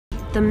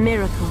The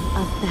miracle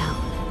of Bell.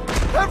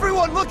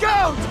 Everyone, look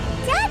out!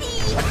 Daddy!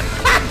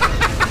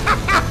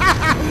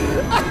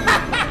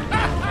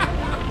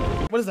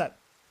 What is that?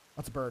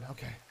 That's a bird.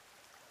 Okay.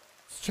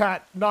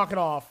 Chat, knock it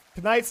off.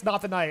 Tonight's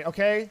not the night,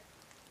 okay?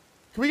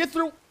 Can we get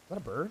through? Is that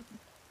a bird?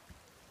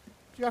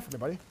 What you got for me,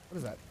 buddy? What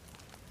is that?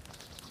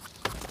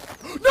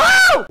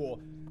 No! Cool.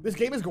 This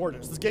game is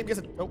gorgeous. This game gets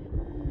a... Oh.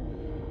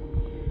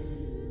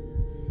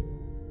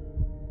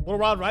 Little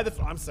wild ride, that's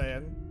what I'm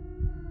saying.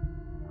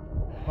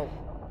 Oh.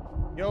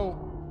 Yo.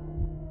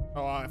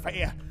 Oh, if I...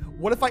 Yeah.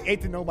 What if I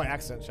ate the gnome by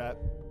accident, chat?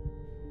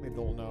 Maybe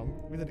the little gnome.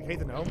 Maybe I ate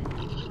the gnome?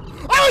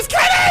 I was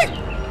kidding!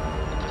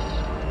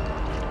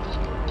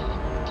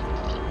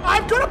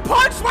 I'm gonna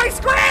punch my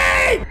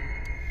screen!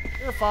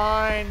 You're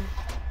fine.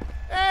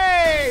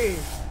 Hey!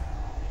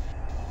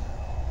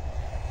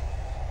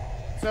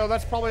 So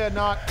that's probably a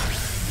not...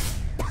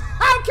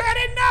 Okay, I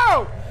didn't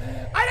know!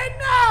 I didn't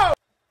know!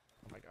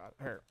 Oh my god,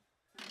 here.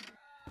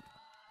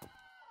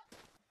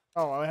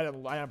 Oh, I had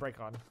a break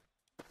on.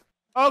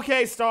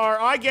 Okay, Star,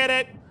 I get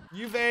it.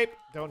 You vape.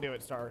 Don't do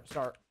it, Star.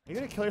 Star, are you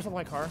gonna kill yourself in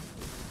my car?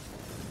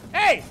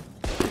 Hey!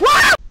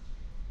 What?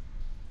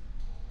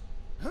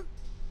 Huh?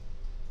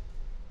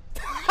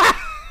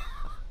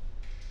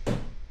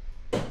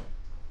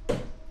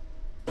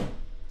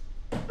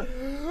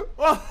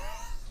 Well,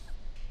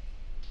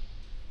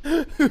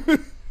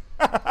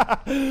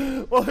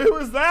 well, who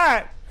was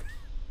that?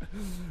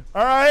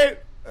 All right,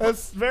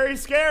 that's very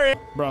scary.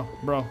 Bro,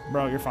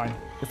 you're fine.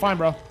 You're fine,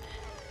 bro.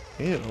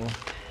 Ew.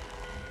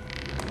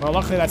 Well,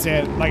 luckily that's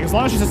it. Like, as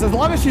long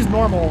as she's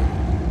normal.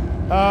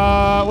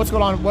 What's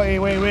going on? Wait.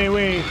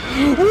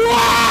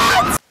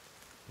 What?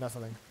 That's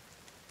something.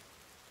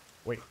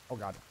 Wait. Oh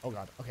god.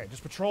 Okay,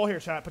 just patrol here,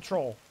 chat.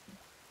 Patrol.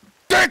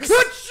 Good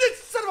shit,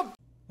 son of a.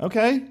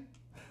 Okay.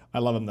 I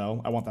love him though.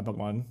 I want that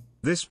Pokemon.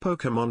 This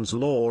Pokemon's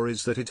lore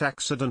is that it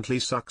accidentally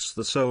sucks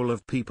the soul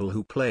of people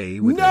who play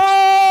with it.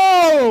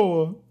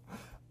 No!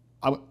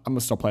 I'm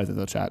gonna still play with it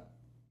though, chat.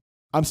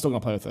 I'm still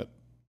gonna play with it.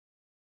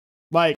 Like.